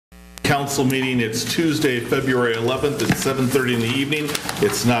council meeting. It's Tuesday, February 11th at 7:30 in the evening.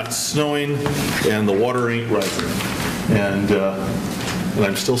 It's not snowing, and the water ain't rising. And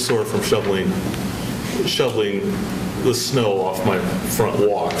I'm still sore from shoveling the snow off my front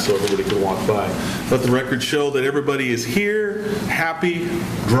walk so everybody can walk by. Let the record show that everybody is here, happy,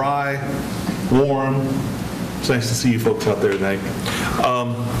 dry, warm. It's nice to see you folks out there tonight.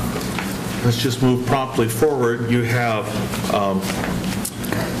 Let's just move promptly forward. You have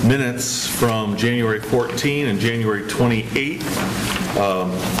minutes from January 14 and January 28.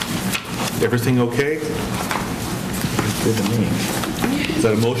 Everything okay? Good to me. Is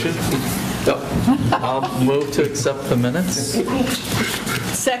that a motion? I'll move to accept the minutes.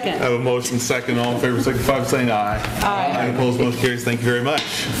 Second. I have a motion, second. All in favor, signify by saying aye. Aye. Opposed, motion carries. Thank you very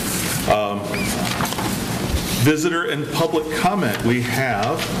much. Visitor and public comment. We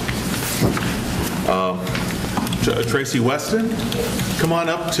have Tracy Weston. Come on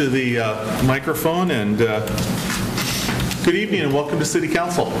up to the microphone, and good evening and welcome to City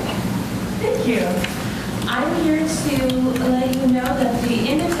Council. Thank you. I'm here to let you know that the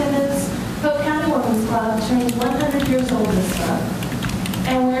Independence Polk County Women's Club turned 100 years old this month.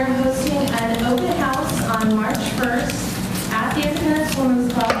 And we're hosting an open house on March 1st at the Independence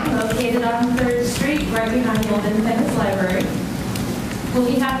Women's Club located on 3rd Street, right behind the old Independence Library. We'll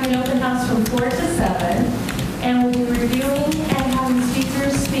be having an open house from 4 to 7, and we'll be reviewing and having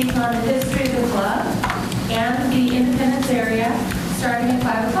speakers speak on the history of the club and the Independence area starting at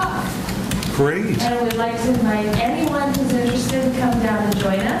 5 o'clock. Great. And we'd like to invite anyone who's interested to come down and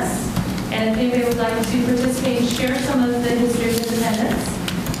join us. And if anybody would like to participate and share some of the history of independence,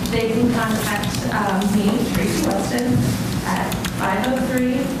 they can contact me, Tracy Weston, at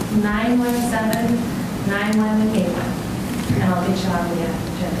 503-917-9181. And I'll get you on the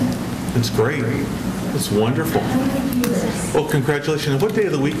agenda. That's great. That's wonderful. Well, congratulations. What day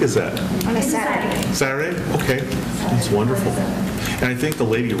of the week is that? On a Saturday. Saturday? Okay. That's wonderful. And I think the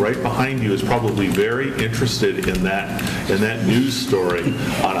lady right behind you is probably very interested in that news story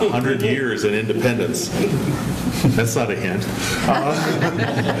on 100 years in independence. That's not a hint.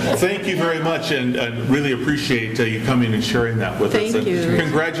 Thank you very much, and really appreciate you coming and sharing that with us. Thank you.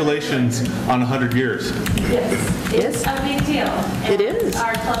 Congratulations on 100 years. Yes, it's a big deal. It is.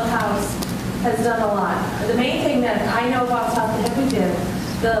 Our clubhouse has done a lot. The main thing that I know about South Hickory did,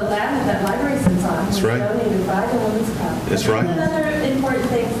 the land that library sits on was donated by the Women's Club. That's right. And other important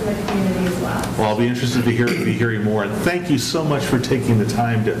things in the community as well. Well, I'll be interested to be hearing more. And thank you so much for taking the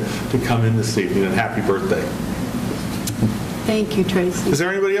time to come in this evening, and happy birthday. Thank you, Tracy. Is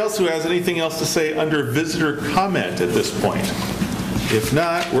there anybody else who has anything else to say under visitor comment at this point? If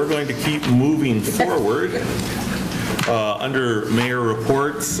not, we're going to keep moving forward. Under mayor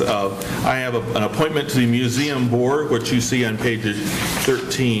reports, I have an appointment to the museum board, which you see on pages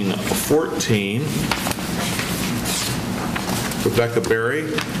 13, 14. Rebecca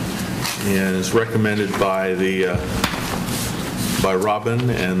Berry, and is recommended by Robin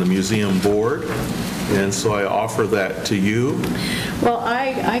and the museum board. And so I offer that to you. Well,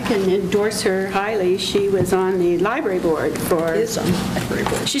 I can endorse her highly. She was on the library board for... Is on the library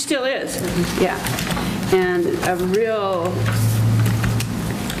board. She still is, yeah. And a real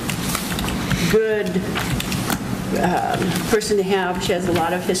good person to have. She has a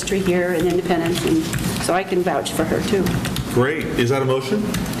lot of history here in Independence, and so I can vouch for her, too. Great. Is that a motion?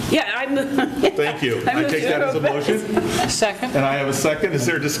 Yeah, Thank you. I take that as a motion. Second. And I have a second. Is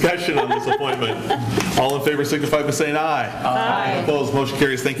there discussion on this appointment? All in favor signify by saying aye. Aye. Opposed, motion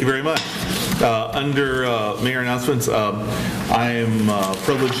carries. Thank you very much. Under mayor announcements, I am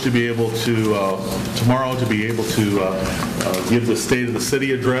privileged to be able to, tomorrow, to be able to give the State of the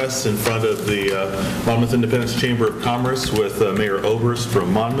City address in front of the Monmouth Independence Chamber of Commerce with Mayor Oberst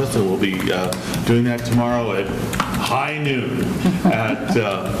from Monmouth, and we'll be doing that tomorrow at high noon at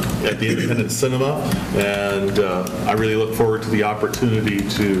the Independence Cinema, and I really look forward to the opportunity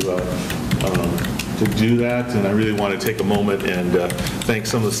to do that, and I really want to take a moment and thank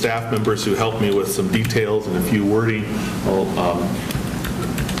some of the staff members who helped me with some details and a few wording.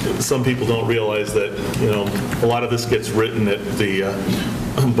 Some people don't realize that, a lot of this gets written at the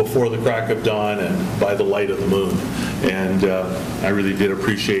before the crack of dawn and by the light of the moon, and I really did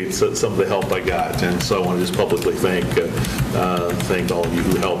appreciate some of the help I got, and so I want to just publicly thank all of you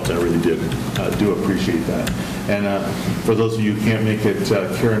who helped. I really do appreciate that. And for those of you who can't make it,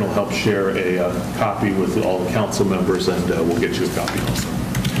 Karen will help share a copy with all the council members, and we'll get you a copy also.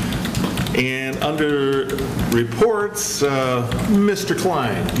 And under reports, Mr.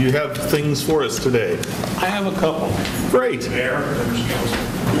 Klein, you have things for us today. I have a couple. Great. Mayor, members of council.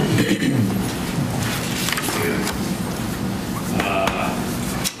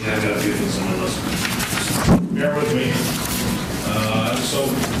 I got a few some of those. Bear with me. So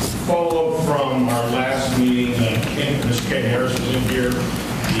follow up from our last meeting, Mr. Ken Harris was in here.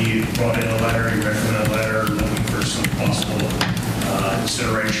 He brought in a letter, he recommended a letter looking for some possible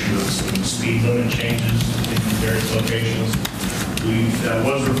consideration of some speed limit changes in various locations. That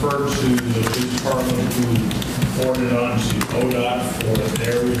was referred to the police department, who forwarded on to ODOT for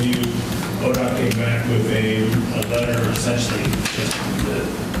their review. ODOT came back with a letter essentially just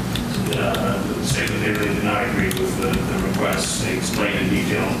say that they really did not agree with the requests. They explained in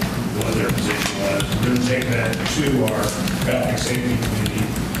detail what their position was. We're going to take that to our traffic safety committee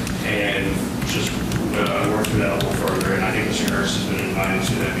and just work through that a little further. And I think Mr. Harris has been invited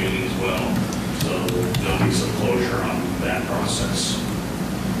to that meeting as well. So there'll be some closure on that process.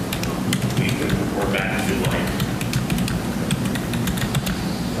 We can report back if you'd like.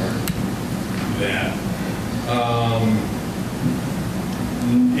 That.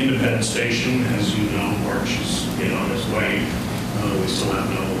 Independent Station, as you know, March is on its way. We still have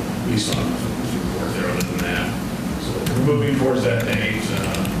nothing to report there other than that. So we're moving towards that date,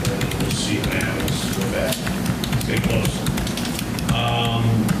 and we'll see what happens with that. It's getting close.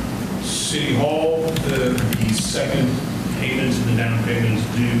 City Hall, the second payment and the down payment is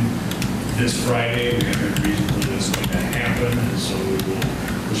due this Friday. We have every reason to believe it's going to happen, and so we will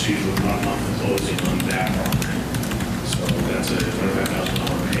proceed with monthly closing on that property. So that's a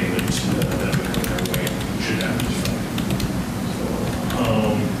 $25,000 payment that will come their way. Should happen this Friday. So,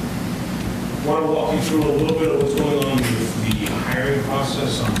 want to walk you through a little bit of what's going on with the hiring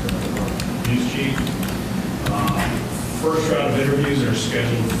process on the police chief. First round of interviews are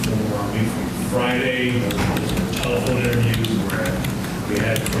scheduled for a week from Friday. Those are telephone interviews where we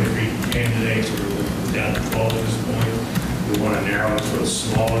had 23 candidates. We're down to 12 at this point. We want to narrow it to a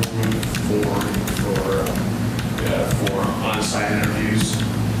smaller group for on-site interviews.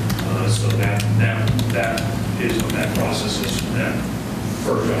 So that is what that process is. That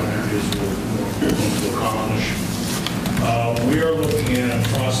first round of interviews will look to accomplish. We are looking at a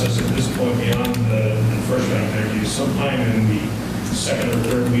process at this point beyond the first round of interviews. Sometime in the second or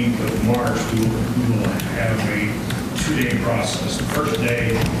third week of March, we will have a 2-day process. The first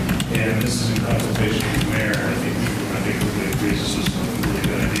day, and this is in consultation with the mayor, I think everybody agrees this is a really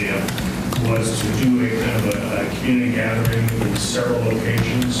good idea, was to do a kind of a community gathering in several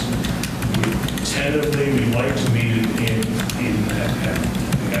locations. Tentatively, we'd like to meet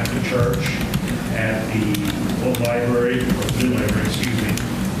at the church, at the old library, or the new library, excuse me,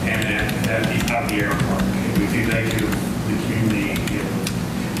 and at the out the air park. And we think that gives the community,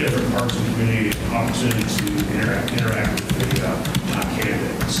 different parts of the community, opportunity to interact with the top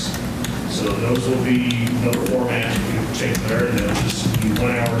candidates. So those will be no format in particular. They'll just be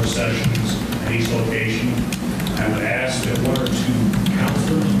 1-hour sessions at each location. I would ask that 1 or 2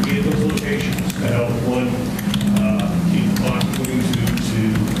 counselors be at those locations to help keep the clock moving to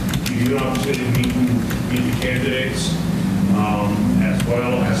give you an opportunity to meet the candidates, as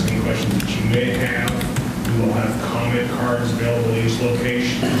well as any questions that you may have. We will have comment cards available at each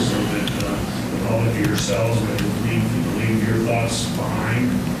location so that all of yourselves will leave your thoughts behind.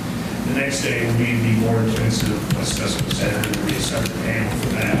 The next day will be the more intensive assessment center. There will be a separate panel for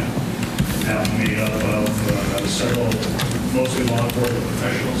that. That will be made up of several, mostly law enforcement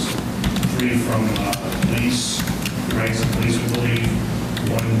professionals, 3 from police, ranks of police, we believe,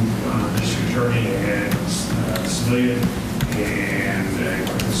 1 district attorney and civilian, and a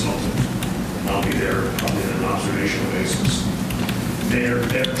consultant. I'll be there probably on an observational basis. Their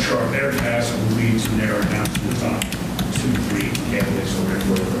task will be to narrow down to the top 2-3 candidates over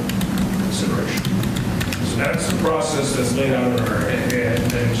for consideration. So that's the process that's laid out in our head.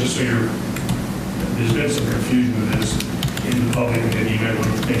 And just so there's been some confusion with this in the public, and you might want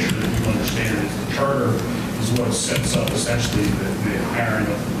to make sure that people understand that the charter is what sets up essentially the hiring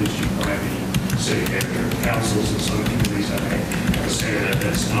of the police chief by the city manager. Councils in some communities have to say that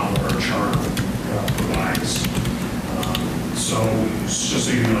that's not what our charter provides. So just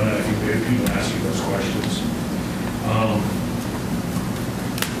so you know that, I think we have people asking those questions.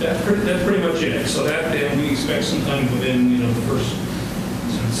 That's pretty much it. So and we expect sometime within the first,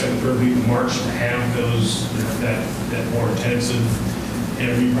 second, third week of March to have that more intensive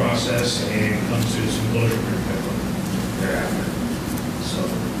interview process and come to some closure pretty quickly thereafter. So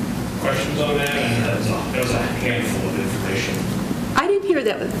questions on that? And that was a handful of information. I didn't hear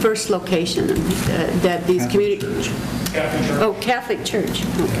that first location, that these community... Catholic Church. Oh, Catholic Church.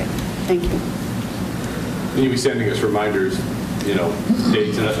 Okay, thank you. And you'll be sending us reminders,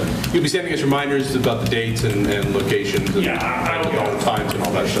 dates, and you'll be sending us reminders about the dates and locations and all the times and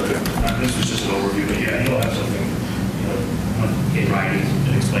all that stuff. This was just an overview, but yeah, you'll have something, in writing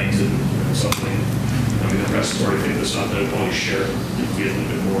that explains it. sort of think it's not that only share, it'd be a little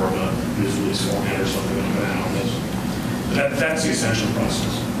bit more of a news release format or something like that on this. That's the essential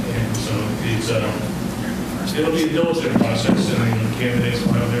process. And so it'll be a diligent process, and candidates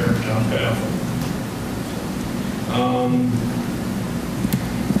will have their job path.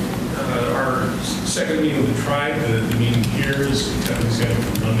 Our second meeting with the tribe, the meeting here is technically scheduled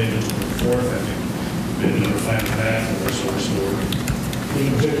for Monday, November 4th. I think we've been notified of that, and we're still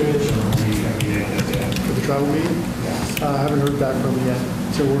being picked, or we have been able to that. For the tribal meeting? Yeah. I haven't heard back from them yet.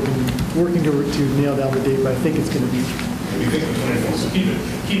 So working to nail down the date, but I think it's going to be. We think the 24th, so keep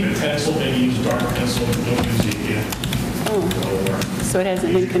it pencil, maybe use dark pencil, don't use the ink. So it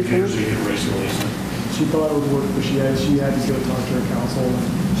hasn't been confirmed? So you can erase the release. She thought it would work, but she had to go talk to her counsel.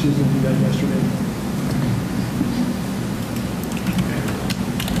 She was going to do that yesterday.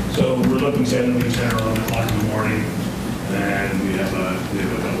 So we're looking to end the 10 or 11 o'clock in the morning, and we have a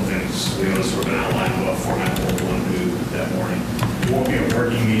couple things. We have a sort of an outline of what format we'll want to do that morning. It won't be a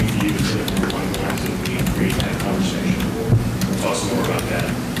working meeting for you, so we're going to be create that conversation. We'll talk some more about that.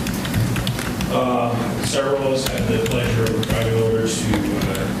 Several of us had the pleasure of driving over to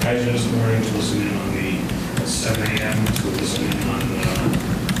Kaiser this morning to listen in on at 7 a.m. to listen in on the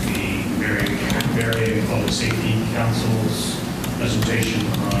Marion Public Safety Council's presentation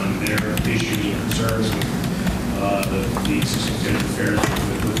on their issues and concerns with the existing affairs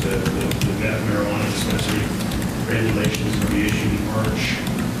with the meth marijuana dispensary regulations that we issued in March.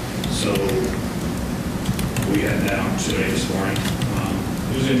 So we had that on today this morning.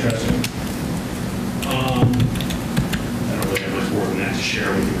 It was interesting. I don't really have much more than that to share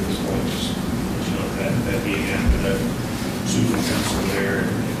with you at this point. Just let you know that being after that Susan Council there,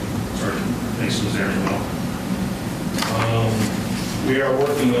 and Sergeant Mason was there as well. We are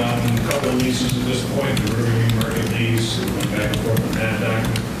working on a couple of leases at this point. The Riverview Market lease, and went back and forth on that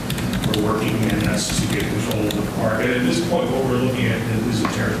document. We're working, and that's to get control of the park. And at this point, what we're looking at is a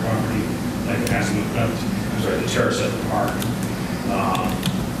terrace property, like the terrace at the park.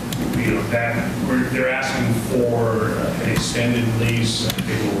 They're asking for an extended lease. I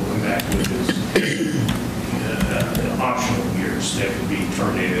think what we'll come back with is optional years that could be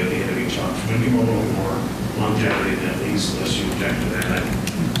terminated at the end of each option. Maybe a little more longevity in that lease, unless you object to that.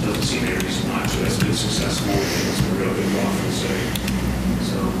 It doesn't seem any reason not to. That's been successful. It's been a real good law for the city.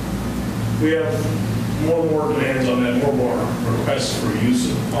 So we have more demands on that, more requests for use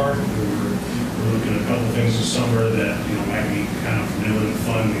of the park. We're looking at a couple of things this summer that might be kind of new and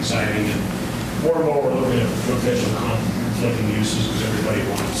fun and exciting. And more we're looking at potential conflicting uses because everybody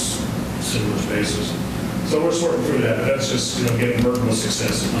wants similar spaces. So we're sorting through that. But that's just getting vertical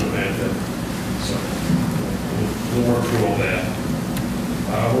success is not a bad thing. So we'll work through all that.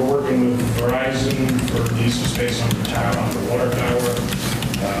 We're working with Verizon for lease of space on the water tower.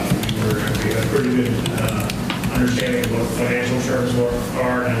 We have pretty good understanding of what financial terms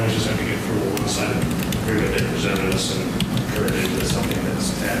are, and we just have to get through one side of the agreement they presented us and turn it into something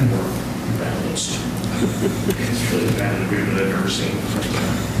that's a tad more balanced. It's really the bad agreement I've ever seen.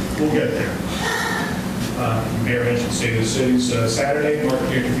 We'll get there. Mayor mentioned State of the Cities Saturday. Mark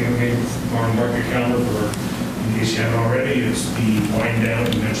your calendar for, in case you haven't already, it's the wind down.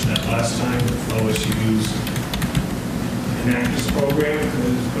 We mentioned that last time. OSU's Enactus program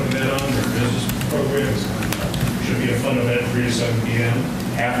is putting that on, their business programs. Should be a fun event, 3 to 7 p.m.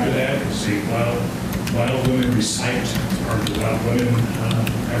 After that, we'll see Wild Women Recite, part of the Wild Women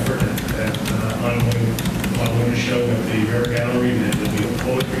effort at ongoing Wild Women show at the Bear Gallery. And then there'll be a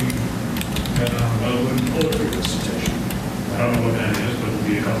poetry, Wild Women poetry recitation. I don't know what that is, but it'll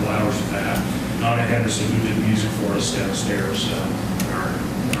be a couple hours of that. Donna Henderson, who did music for us downstairs on our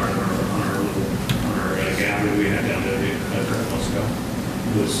gathering we had down there a couple months ago.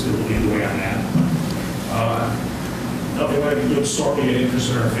 It will be the way on that. Nothing like a good story to get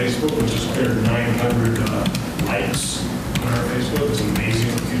interest in our Facebook, which has cleared 900 likes on our Facebook. It's amazing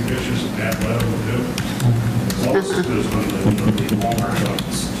what a few pictures of bad weather will do. It's almost as good as when the Walmart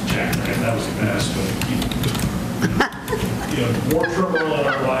trucks checked. That was the best. But, more turmoil in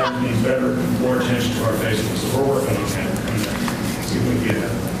our lives means more attention to our Facebook. So we're working on that. See if we can get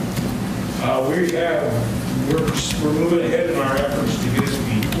that. We're moving ahead in our efforts to get the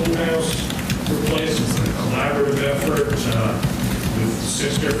pool house replaced. It's a collaborative effort with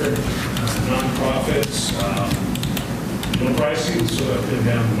 6 different nonprofits. A little pricey, so that putting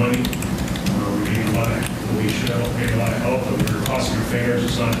down the money. We're getting a lot of help, but we're crossing our fingers.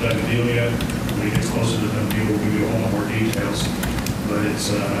 It's not a done deal yet. When it gets closer to the done deal, we'll give you a whole lot more details. But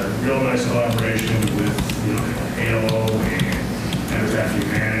it's a real nice collaboration with ALO and Habitat for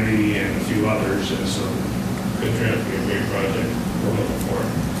Humanity and a few others. And so could turn out to be a great project. We're looking for it.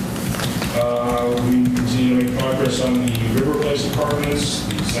 We continue to make progress on the River Place Apartments,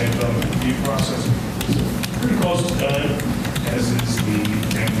 the site development review process is pretty close to done, as is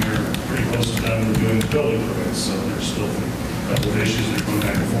and we're pretty close to done reviewing the building permits, so there's still a couple of issues that are going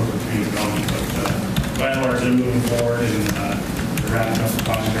back and forth between the development, but by and large, they're moving forward, and they're wrapping up the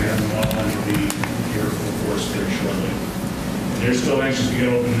project. They have them all, and will be here full force very shortly. And they're still anxious to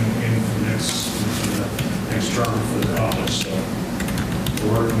get open in for the next term for the college, so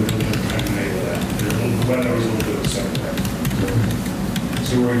we're working with them to kind of enable that. The weather was a little bit of a setback.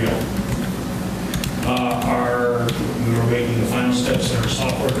 So where we go? We were making the final steps in our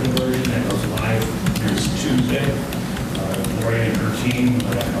software conversion that goes live next Tuesday. Lori and her team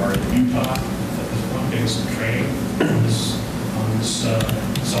are in Utah at this point getting some training on this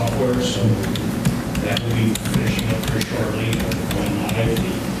software, so that will be finishing up very shortly and going live.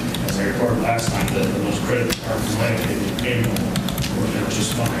 As I reported last time, the most critical part of life is the payroll, that was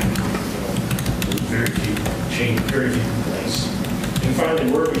just fine. Very few complaints. And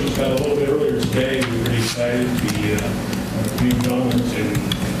finally, work we just got a little bit earlier today. We're pretty excited. The community development and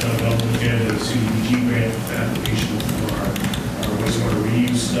development again the CDBG grant application for our wastewater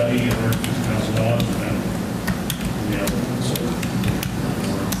reuse study, $150,000. So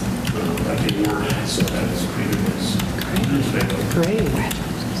that did work. So that is pretty good news. Great.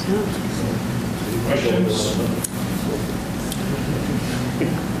 Questions?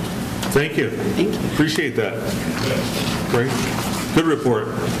 Thank you. Thank you. Appreciate that. Great. Good report.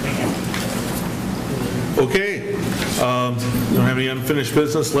 Okay. Don't have any unfinished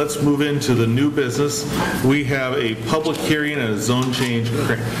business. Let's move into the new business. We have a public hearing and a zone change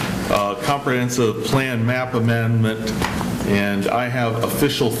comprehensive plan map amendment, and I have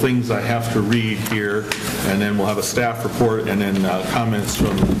official things I have to read here, and then we'll have a staff report and then comments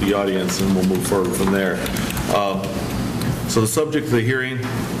from the audience, and we'll move forward from there. So the subject of the hearing,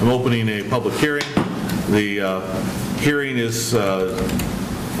 I'm opening a public hearing. The hearing is,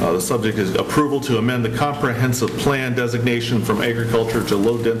 the subject is approval to amend the comprehensive plan designation from agriculture to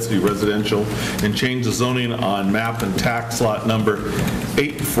low-density residential and change the zoning on map and tax lot number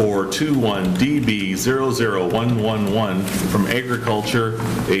 8421DB00111 from agriculture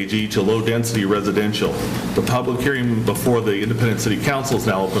AG to low-density residential. The public hearing before the Independent City Council is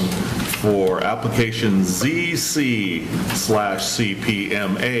now open for application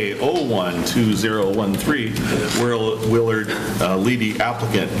ZC/CPMA 012013, Willard Leedy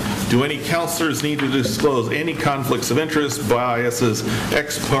applicant. Do any councilors need to disclose any conflicts of interest, biases,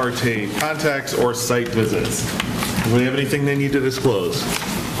 ex parte contacts, or site visits? Do we have anything they need to disclose?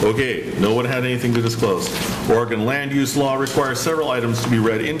 Okay, no one had anything to disclose. Oregon land use law requires several items to be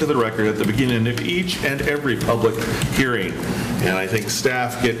read into the record at the beginning of each and every public hearing. And I think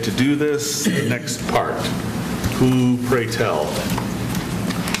staff get to do this. Next part. Who, pray tell?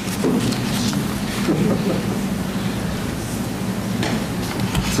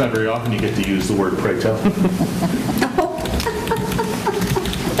 It's not very often you get to use the word pray tell.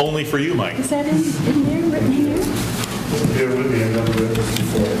 Only for you, Mike. Is that in there, written in there? Here with me, I've never read this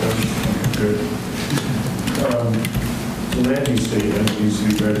before. Good. The land use statement needs to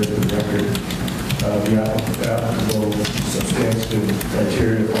be read into the record. The applicable substantive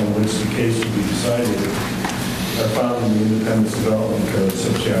criteria upon which the case will be decided are found in the Independence Development Code,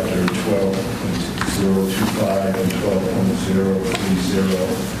 subchapter 12.025 and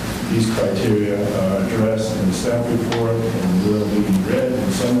 12.030. These criteria are addressed in the staff report and will be read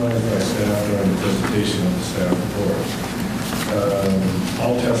and summarized by staff during the presentation of the staff report.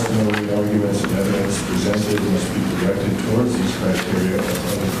 All testimony, arguments, and evidence presented must be directed towards these criteria or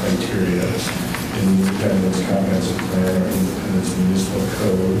other criteria in the Independence Comprehensive Plan or Independence Municipal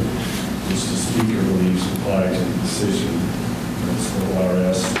Code, which the speaker believes apply to the decision. That's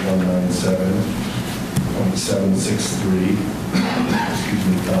ORS 197.763,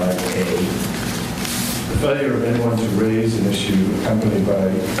 5A. The failure of anyone to raise an issue accompanied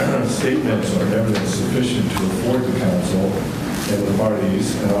by statements or evidence sufficient to afford the council and the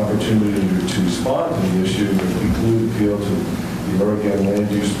parties an opportunity to respond to the issue would include appeal to the Oregon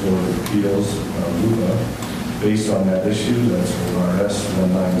Land Use Board of Appeals, LUBA, based on that issue. That's ORS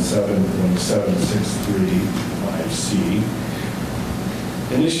 197.763.5C.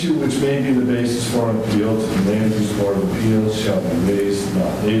 An issue which may be the basis for an appeal to the Land Use Board of Appeals shall be raised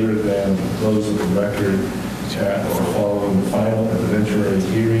not later than the close of the record at or following the final evidentiary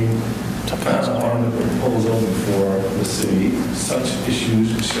hearing on the proposal before the city. Such issues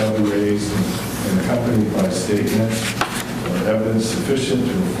shall be raised and accompanied by statements or evidence sufficient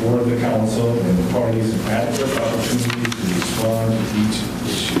to afford the council and the parties an adequate opportunity to respond to each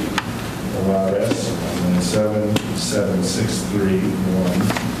issue. ORS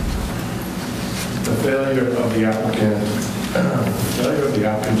 197.763.1. The failure of the applicant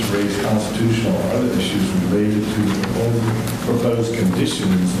to raise constitutional or other issues related to the proposed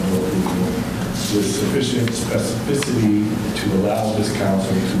conditions of approval with sufficient specificity to allow this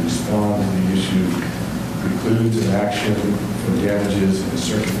council to respond to the issue precludes an action for damages in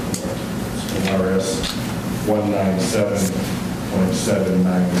circuit court. It's RS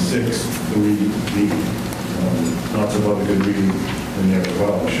 197.796 3B. Lots of other good reading in there as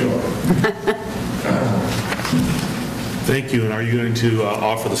well, I'm sure. Thank you, and are you going to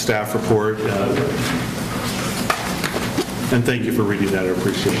offer the staff report? And thank you for reading that, I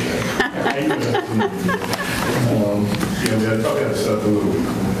appreciate that. Yeah, I probably have to start a little bit.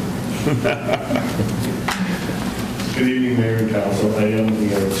 Good evening, Mayor and Council. I am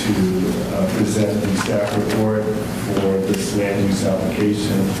here to present the staff report for this land use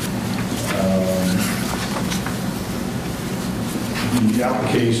application. The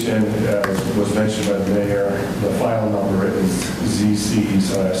application, as was mentioned by the mayor, the file number is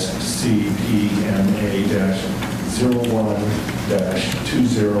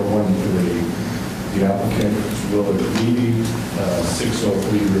ZC/CPMA-01-2013. The applicant is Willard Levy,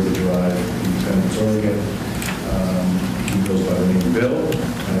 603 River Drive, Independence, Oregon. He goes by the name Bill. I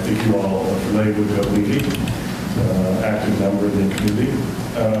think you all are familiar with Bill Levy, active member of the community.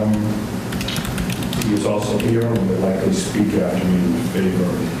 He is also here and will likely speak after me in favor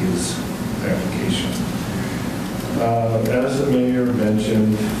of his application. As the mayor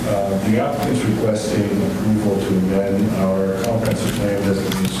mentioned, the applicant is requesting approval to amend our comprehensive plan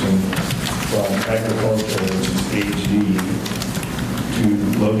designation from agricultural, which is AG, to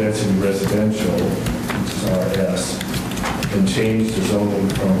low-density residential, which is RS, and change the zoning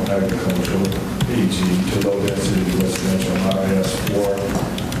from agricultural, AG, to low-density residential, RS, for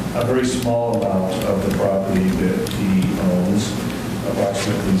a very small amount of the property that he owns,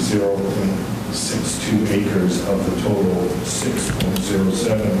 approximately 0.62 acres of the total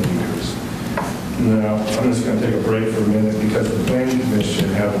 6.07 acres. Now, I'm just going to take a break for a minute because the Planning Commission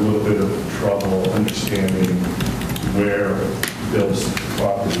had a little bit of trouble understanding where Bill's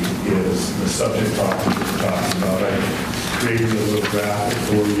property is, the subject property we're talking about. I created a little graphic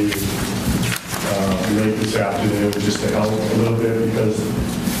for you late this afternoon just to help a little bit because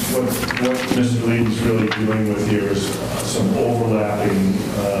what Mr. Levy's really dealing with here is some overlapping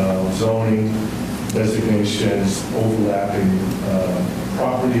zoning designations, overlapping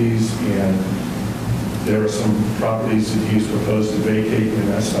properties, and there are some properties that he's proposed to vacate, and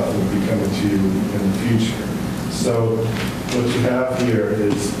that stuff will be coming to you in the future. So what you have here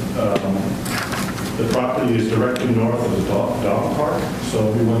is the property is directly north of the dog park, so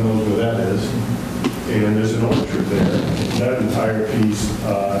everyone knows where that is. And there's an orchard there. That entire piece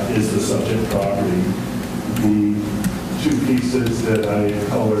is the subject property. The two pieces that I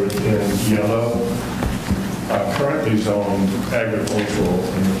colored in yellow are currently zoned agricultural,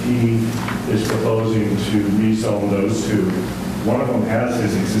 and he is proposing to rezone those two. One of them has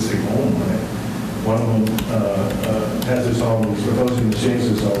his existing home on it. One of them has his home. He's proposing to change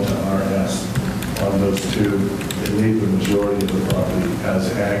the zone to RS on those two and leave the majority of the property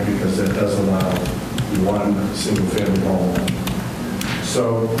as ag because that does allow one single-family home.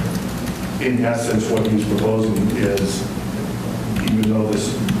 So, in essence, what he's proposing is, even though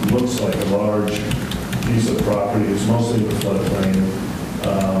this looks like a large piece of property, it's mostly in the floodplain,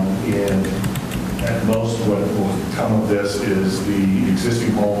 and at most what will come of this is the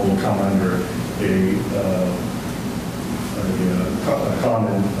existing home will come under a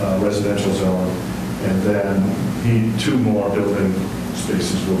common residential zone, and then two more building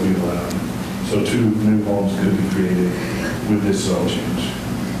spaces will be allowed. So two new homes could be created with this zone change.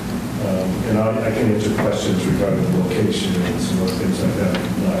 And I can answer questions regarding the location and some other things like that if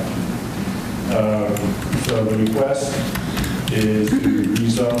you'd like. So the request is to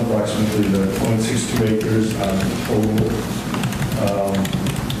rezone approximately the 0.62 acres out of the total.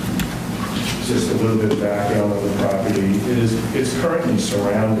 Just a little bit of background on the property. It's currently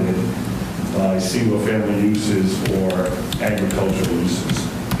surrounded by single-family uses or agricultural uses.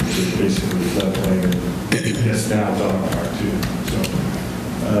 It's basically floodplain, and it's now dog park too. So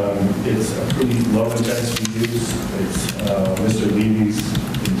it's a pretty low-intensity use. It's Mr. Levy's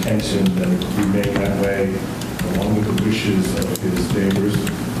intention that it remain that way, along with the wishes of his neighbors.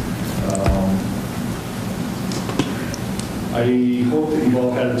 I hope that you've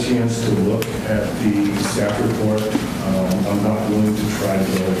all had a chance to look at the staff report. I'm not willing to try to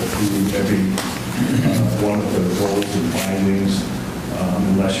go through every one of the goals and findings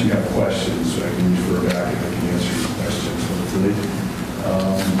unless you have questions, so I can refer back and I can answer your questions, hopefully.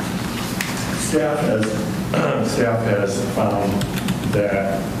 Staff has found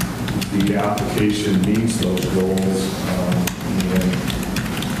that the application meets those goals and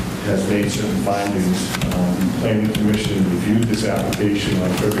has made certain findings. The Planning Commission reviewed this application on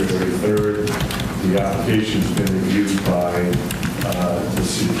February 3rd. The application's been reviewed by the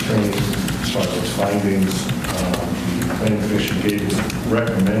city attorney as far as its findings. The Planning Commission gave its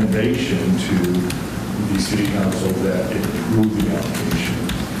recommendation to the city council that it approve the application.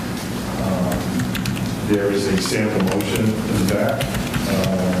 There is a sample motion in the back.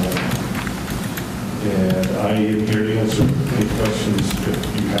 And I am here to answer any questions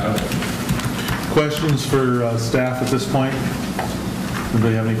if you have. Questions for staff at this point?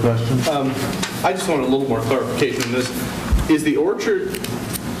 Anybody have any questions? I just want a little more clarification on this. Is the orchard,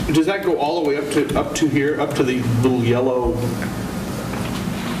 does that go all the way up to here, up to the little yellow?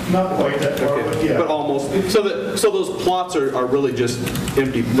 Not quite that far, but yeah. But almost. So those plots are really just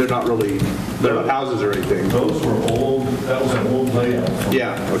empty. They're not houses or anything. Those were old, that was an old layout.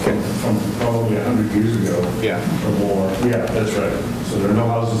 From probably 100 years ago. Yeah. Or more. Yeah, that's right. So there are no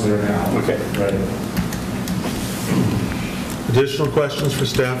houses there now. Okay. Right. Additional questions for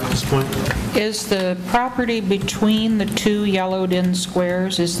staff at this point? Is the property between the two yellowed-in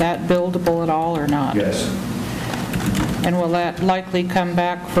squares, is that buildable at all or not? Yes. And will that likely come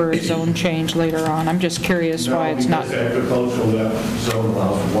back for a zone change later on? I'm just curious why it's not. No, because agricultural zone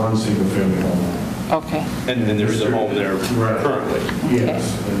allows one single-family home. Okay. And there is a home there currently.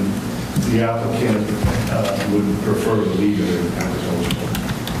 Yes, and the applicant would prefer to leave it in agricultural.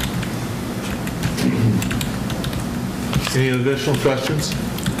 Any additional questions?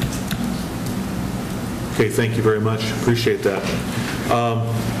 Okay, thank you very much. Appreciate that.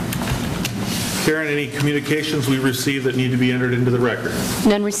 Karen, any communications we received that need to be entered into the record?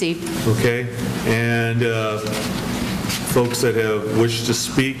 None received. Okay, and folks that have wished to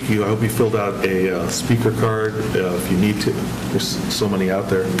speak, I hope you filled out a speaker card if you need to. There's so many out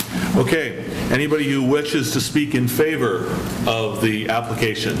there. Okay, anybody who wishes to speak in favor of the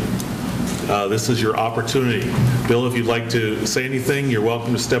application, this is your opportunity. Bill, if you'd like to say anything, you're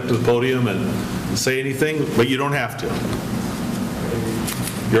welcome to step to the podium and say anything, but you don't have to.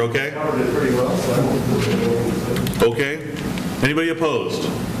 You're okay? Okay. Anybody opposed?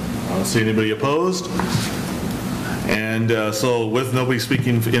 I don't see anybody opposed. And so with nobody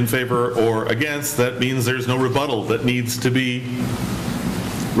speaking in favor or against, that means there's no rebuttal that needs to be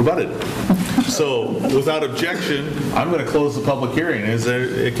rebutted. So without objection, I'm going to close the public hearing. Is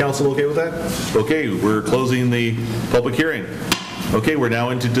the council okay with that? Okay, we're closing the public hearing. Okay, we're now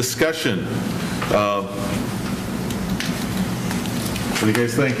into discussion. What do you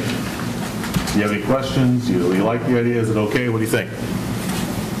guys think? Do you have any questions? Do you like the idea? Is it okay? What do you think?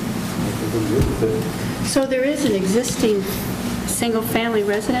 So there is an existing single-family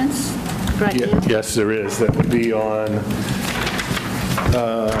residence right now? Yes, there is. That would be on,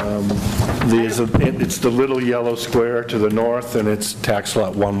 it's the little yellow square to the north, and it's tax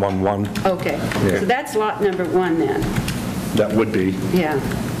lot 111. Okay, so that's lot number 1 then? That would be. Yeah.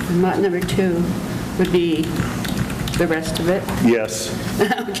 And lot number 2 would be the rest of it? Yes.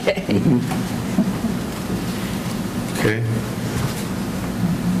 Okay. Okay.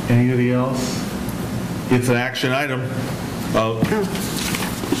 Anybody else? It's an action item.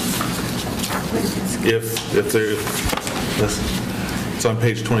 If there, it's on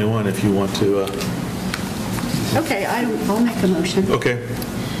page 21 if you want to. Okay, I'll make a motion. Okay.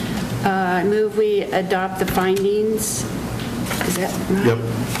 I move we adopt the findings. Is that right? Yep.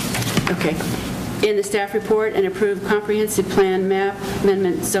 Okay. In the staff report and approve comprehensive plan map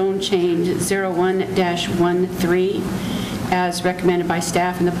amendment zone change 01-13 as recommended by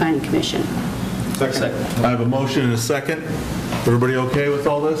staff and the Planning Commission. Second. I have a motion and a second. Everybody okay with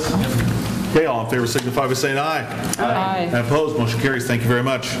all this? Okay, all in favor signify by saying aye. Aye. And opposed, motion carries. Thank you very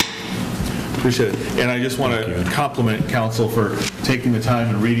much. Appreciate it. And I just want to compliment council for taking the time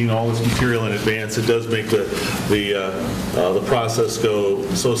and reading all this material in advance. It does make the process go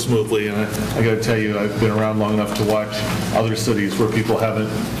so smoothly. And I got to tell you, I've been around long enough to watch other cities where people haven't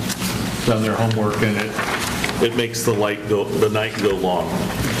done their homework, and it makes the night go long.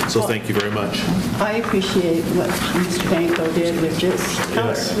 So thank you very much. I appreciate what Mr. Banco did with this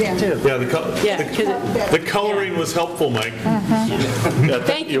color. Yeah, the coloring was helpful, Mike.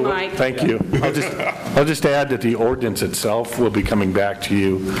 Thank you, Mike. Thank you. I'll just add that the ordinance itself will be coming back to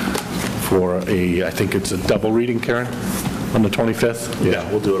you for I think it's a double reading, Karen, on the 25th? Yeah,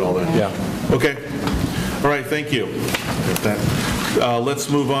 we'll do it all then. Yeah. Okay. All right, thank you. Let's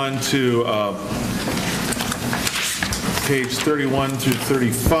move on to page 31 through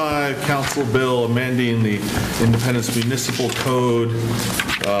 35, Council Bill amending the Independence Municipal Code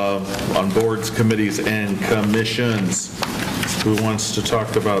on boards, committees, and commissions. Who wants to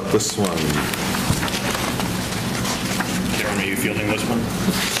talk about this one? Darren, are you fielding this one?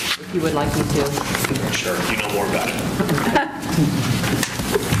 If you would like me to. Sure, you know more about it.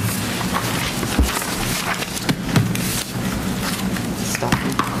 Stop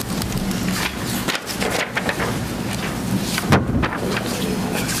me.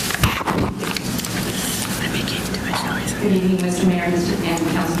 Good evening, Mr. Mayor and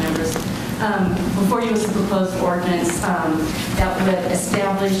council members. Before you is the proposed ordinance that would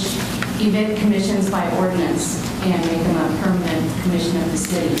establish event commissions by ordinance and make them a permanent commission of the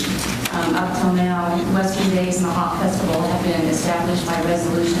city. Up till now, Western Days and the Hop Festival have been established by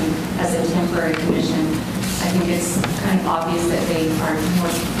resolution as a temporary commission. I think it's kind of obvious that they are more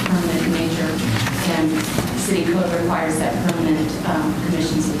permanent in nature, and city code requires that permanent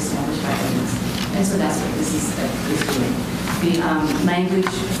commissions be established by ordinance. And so that's what this is doing. The language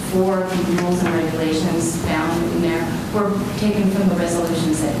for the rules and regulations found in there were taken from the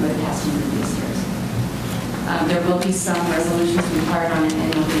resolutions that you had passed in previous years. There will be some resolutions required on an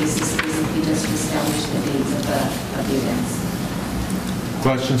annual basis, basically just to establish the dates of the events.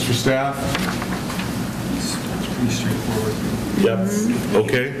 Questions for staff? It's pretty straightforward. Yep.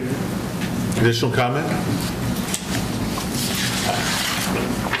 Okay. Additional comment?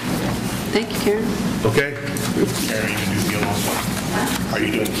 Thank you, Karen. Okay. Darren, you can do Keel as well. Are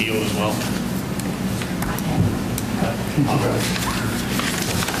you doing Keel as well?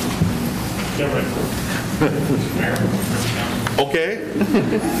 Yeah, right. Okay.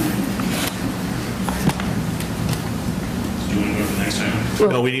 Do you want to go to the next item?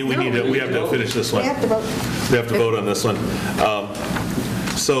 No, we have to finish this one. We have to vote. We have to vote on this one.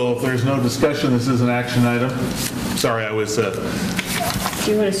 So if there's no discussion, this is an action item. Sorry, I was, Do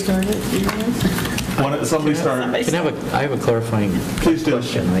you want to start it? somebody start. I have a clarifying Please do.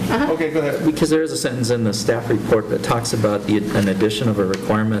 question. Okay, go ahead. Because there is a sentence in the staff report that talks about an addition of a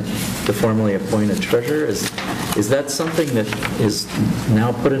requirement to formally appoint a treasurer. Is that something that is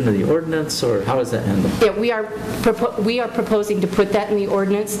now put into the ordinance, or how is that handled? Yeah, we are proposing to put that in the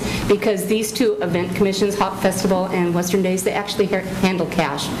ordinance because these two event commissions, Hop Festival and Western Days, they actually handle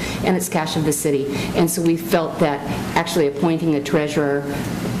cash, and it's cash of the city. And so we felt that actually appointing a treasurer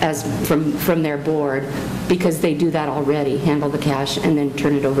as from their board, because they do that already, handle the cash and then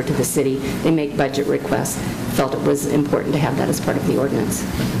turn it over to the city. They make budget requests. Felt it was important to have that as part of the ordinance.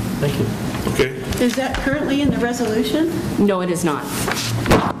 Thank you. Okay. Is that currently in the resolution? No, it is not.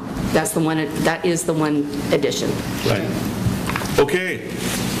 That is the one addition. Right. Okay.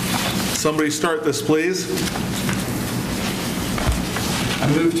 Somebody start this, please. I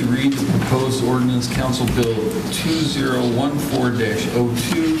move to read the proposed ordinance, Council Bill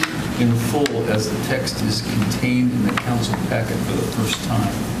 2014-02, in full as the text is contained in the council packet for the first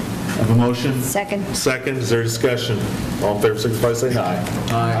time. Have a motion? Second. Second, is there discussion? All in favor, signify by saying aye.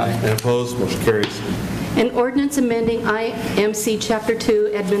 Aye. And opposed, motion carries. An ordinance amending IMC Chapter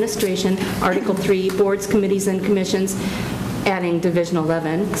 2 Administration, Article 3, Boards, Committees, and Commissions, adding Division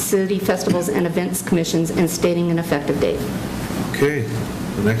 11, City Festivals and Events Commissions, and stating an effective date. Okay,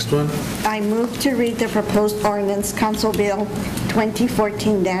 the next one. I move to read the proposed ordinance, Council Bill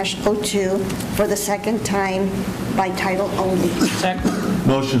 2014-02, for the second time by title only. Second.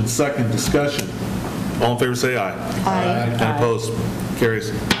 Motion, second, discussion. All in favor, say aye. Aye. And opposed,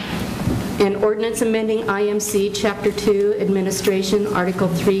 carries. An ordinance amending IMC Chapter 2 Administration, Article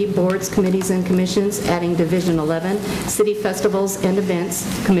 3, Boards, Committees, and Commissions, adding Division 11, City Festivals and Events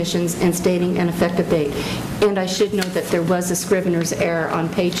Commissions, and stating an effective date. And I should note that there was a scrivener's error on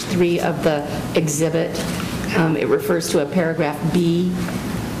page 3 of the exhibit. It refers to a paragraph B,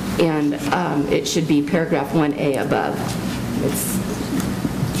 and it should be paragraph 1A above.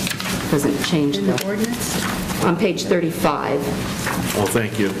 It doesn't change In the ordinance? on page 35. Oh,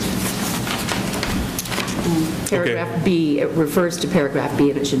 thank you. Paragraph B, it refers to paragraph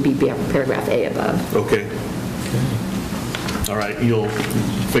B, and it should be paragraph A above. Okay. All right, you'll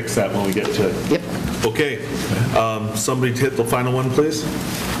fix that when we get to it. Yep. Okay, somebody hit the final one, please.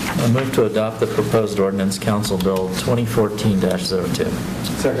 I move to adopt the proposed ordinance, Council Bill 2014-02.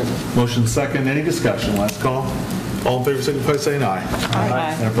 Second. Motion second, any discussion? Last call. All in favor, signify by saying aye.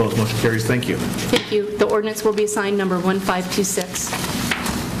 Aye. And opposed, motion carries. Thank you. Thank you. The ordinance will be assigned number 1526.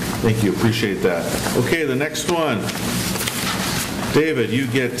 Thank you, appreciate that. Okay, the next one. David, you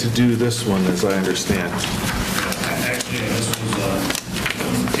get to do this one, as I understand. Actually, this was,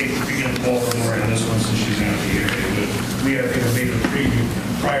 we can call her more on this one since she's not here. But we have made a preview,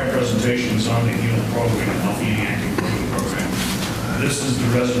 prior presentations on the HEAL program, Healthy Eating Active Living program. This is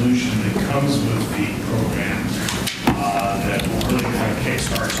the resolution that comes with the program that really kind of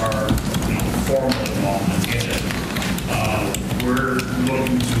kickstarts our formal involvement in it. we're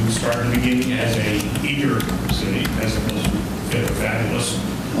looking to start at the beginning as a eager city, as opposed to fit or fabulous.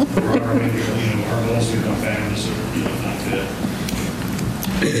 We're already, our goal is to become fabulous, not to.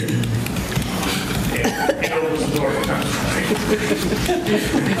 It opens the door for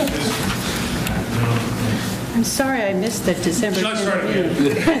I'm sorry I missed the December Should I start 10th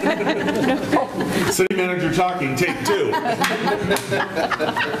meeting. City manager talking, take 2.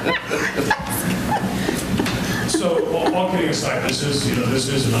 So, all kidding aside, this is good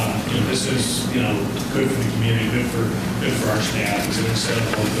for the community, good for our staff. It's an incentive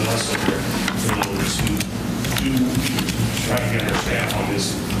for us, to try to get our staff on this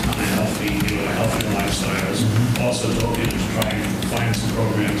healthy lifestyles. Also, to try and find some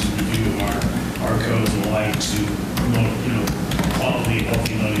programs to review our codes and the like to promote, quality,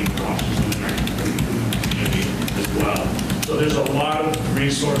 healthy living options within our community as well. So there's a lot of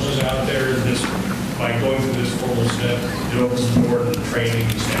resources out there. By going through this formal step, it opens the door to the training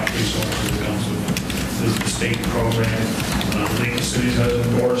and staff resources that comes with the state program. Lincoln Cities has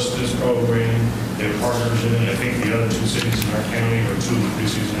endorsed this program. They're partners in it. I think the other 2 cities in our county, or 2 of the 3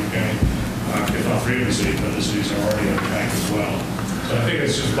 cities in our county, if not 3 of the cities, other cities are already on track as well. So I think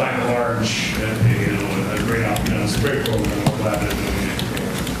it's just by and large, a great opportunity. It's a great program. I'm glad they're doing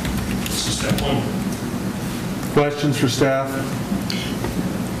it. This is step 1. Questions for staff?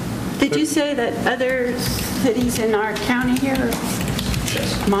 Did you say that other cities in our county here?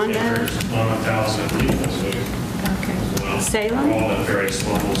 Yes. Monmouth? Monmouth, Dallas, I believe also. Okay. Well, Salem? all at various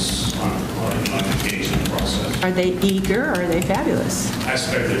levels on engaged in the process. Are they eager or are they fabulous? I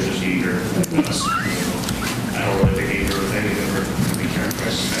expect they're just eager. I don't really think eager with any of them to be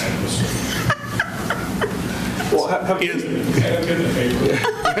characterized as fabulous. Well,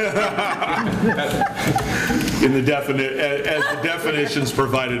 in the as the definitions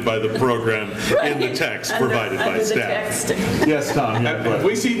provided by the program in the text provided by staff. Yes, Tom. Have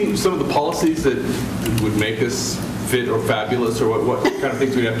we seen some of the policies that would make us fit or fabulous, or what kind of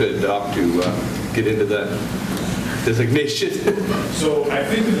things we have to adopt to get into that designation? So I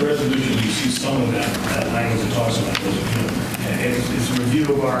think in the resolution you see some of that language that talks about those. It's a review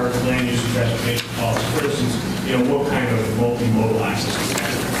of our land use and transportation policy. For instance, what kind of multimodal access we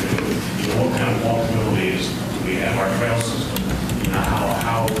have, what kind of walkability do we have, our trail system,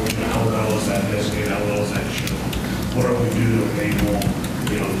 how well is that designated, how well is that shown? What do we do to enable,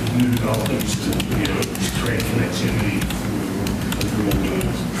 new developments to, create connectivity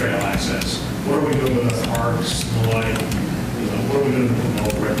through trail access? What are we doing with our parks and the like? What are we doing to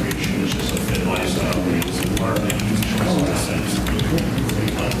promote recreation? It's just a fit lifestyle. It's a part of the huge choice.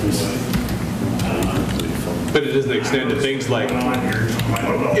 But it doesn't extend to things like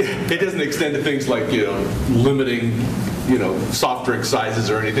limiting soft drink sizes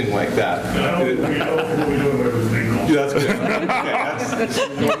or anything like that. We know what we're doing with the big gulps. Yeah, that's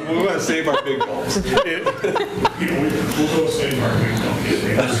good. Okay, we want to save our big gulps. We'll go save our big gulps.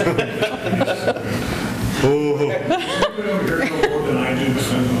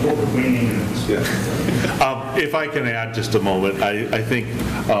 If I can add just a moment, I think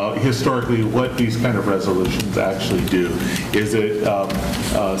historically what these kind of resolutions actually do is it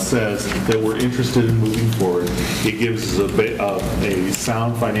says that we're interested in moving forward. It gives us a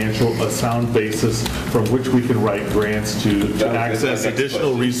sound basis from which we can write grants to access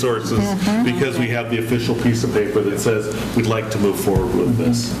additional resources because we have the official piece of paper that says we'd like to move forward with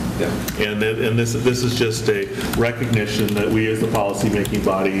this. Yeah. And this is just a recognition that we as the policy-making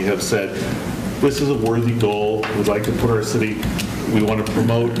body have said, this is a worthy goal. We'd like to put our city, we want to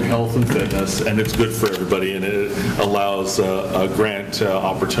promote health and fitness, and it's good for everybody, and it allows a grant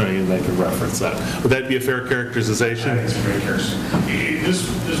opportunity, and they can reference that. Would that be a fair characterization? I think it's a great characterization.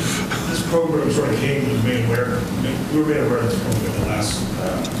 This program sort of was made aware, we were made aware of this program at the last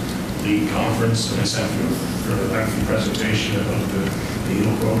league conference, and I sat through a lengthy presentation about the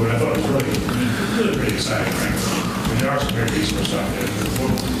EAGLE program. I thought it was really pretty exciting, frankly. There are some great resources out there.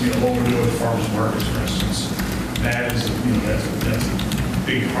 What we're doing with farmers markets, for instance, that is, that's a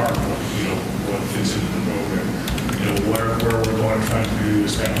big part of what fits into the program. Where we're going to try to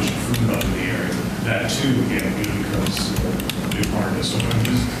establish a food hub in the area. That too, again, becomes a big part of this. So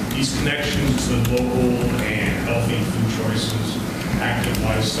these connections to local and healthy food choices, active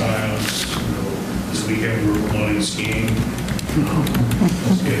lifestyles. This weekend we were promoting skiing.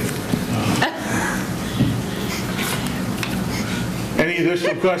 That's good. Any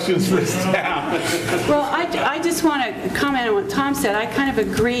additional questions for staff? Well, I just want to comment on what Tom said. I kind of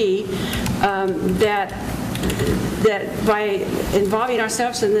agree that by involving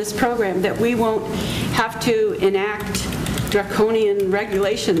ourselves in this program, that we won't have to enact draconian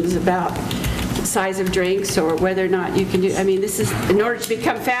regulations about size of drinks or whether or not you can do, I mean, this is, in order to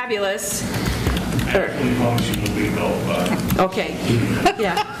become fabulous. Actually, function will be built by. Okay,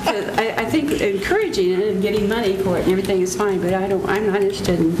 yeah. I think encouraging it and getting money for it and everything is fine, but I'm not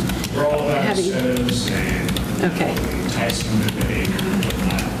interested in We're all about having. incentives and Okay. enticement of behavior.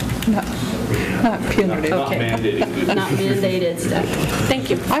 Not punitive. Okay. Not mandated stuff. Thank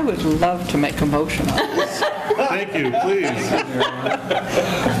you. I would love to make a motion on this. Thank you, please.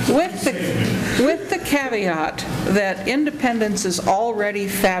 With the caveat that Independence is already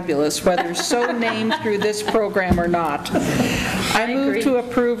fabulous, whether so named through this program or not. I move to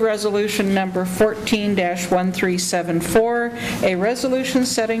approve resolution number 14-1374, a resolution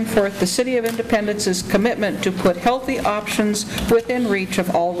setting forth the City of Independence's commitment to put healthy options within reach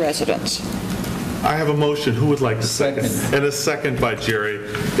of all residents. I have a motion. Who would like to second? And a second by Jerry.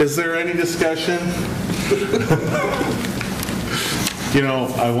 Is there any discussion? You know,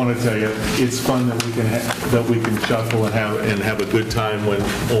 I want to tell you, it's fun that we can chuckle and have a good time when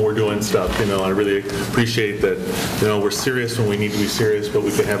we're doing stuff. You know, I really appreciate that. You know, we're serious when we need to be serious, but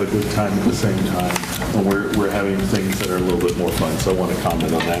we can have a good time at the same time when we're having things that are a little bit more fun. So I want to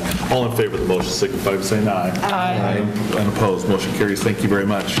comment on that. All in favor of the motion signify by saying aye. Aye. And opposed, motion carries. Thank you very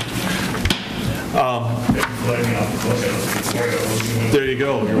much. There you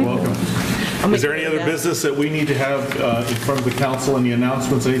go. You're welcome. Is there any other business that we need to have in front of the council? Any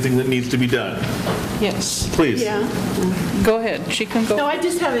announcements, anything that needs to be done? Yes. Please. Yeah. Go ahead. She can go. No, I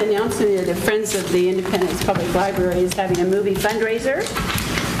just have an announcement that the Friends of the Independence Public Library is having a movie fundraiser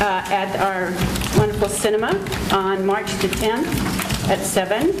at our wonderful cinema on March the 10th at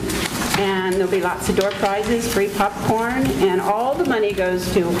 7. And there'll be lots of door prizes, free popcorn, and all the money goes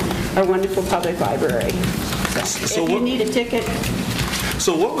to our wonderful public library. So if you need a ticket.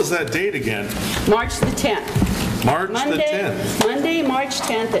 So what was that date again? March the 10th. March the 10th. Monday, March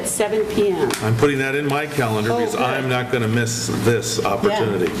 10th at 7 p.m. I'm putting that in my calendar because good. I'm not going to miss this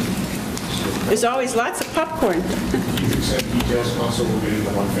opportunity. There's always lots of popcorn. You can send details, also will be in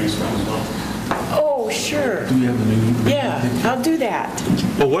the one Facebook as well. Oh, sure. Do we have the new? Yeah, I'll do that.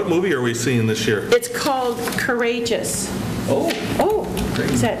 Well, what movie are we seeing this year? It's called Courageous. Oh.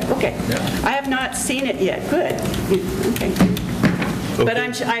 Is that, okay. Yeah. I have not seen it yet. Good. Okay. But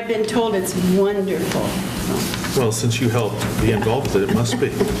I've been told it's wonderful. Well, since you helped be involved with it, it must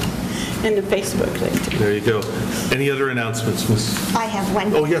be. And the Facebook link. There you go. Any other announcements, Miss? I have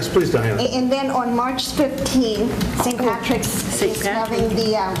one. Oh, yes, please, Diana. And then on March 15, St. Patrick's is having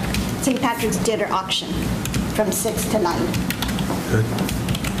the St. Patrick's Dinner auction from 6 to 9. Good.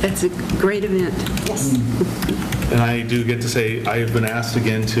 That's a great event. Yes. And I do get to say, I have been asked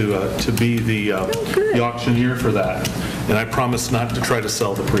again to be the auctioneer for that. And I promise not to try to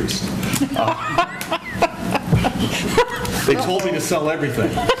sell the priest. They told me to sell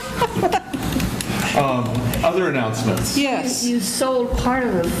everything. Other announcements? Yes. You sold part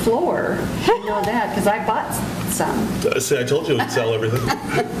of the floor. You know that, because I bought some. See, I told you we'd sell everything.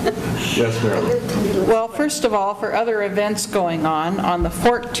 Yes, Marilyn. Well, first of all, for other events going on the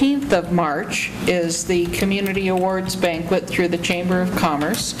 14th of March is the Community Awards Banquet through the Chamber of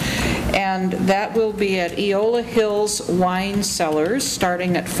Commerce, and that will be at Eola Hills Wine Cellars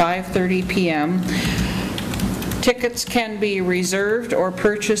starting at 5:30 p.m. Tickets can be reserved or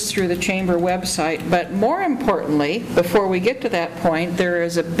purchased through the Chamber website, but more importantly, before we get to that point, there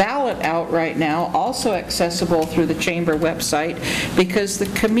is a ballot out right now, also accessible through the Chamber website, because the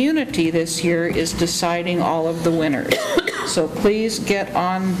community this year is deciding all of the winners. So please get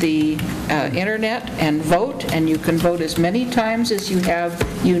on the internet and vote, and you can vote as many times as you have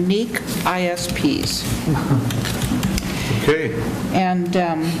unique ISPs. Okay. And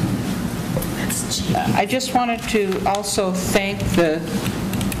I just wanted to also thank the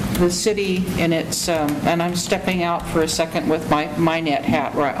city in its, and I'm stepping out for a second with my net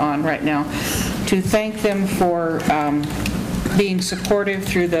hat on right now, to thank them for being supportive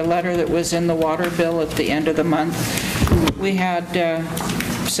through the letter that was in the water bill at the end of the month. We had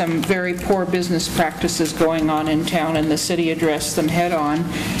some very poor business practices going on in town, and the city addressed them head on.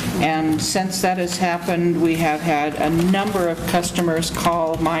 And since that has happened, we have had a number of customers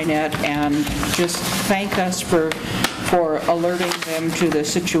call MyNet and just thank us for alerting them to the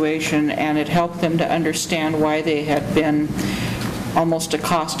situation, and it helped them to understand why they had been almost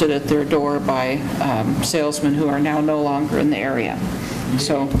accosted at their door by salesmen who are now no longer in the area.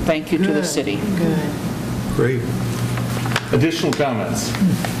 So thank you to the city. Great. Additional comments?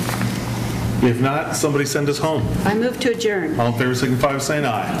 If not, somebody send us home. I move to adjourn. All in favor, signify by saying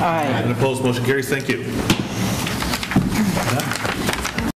aye. Aye. And opposed, motion carries. Thank you.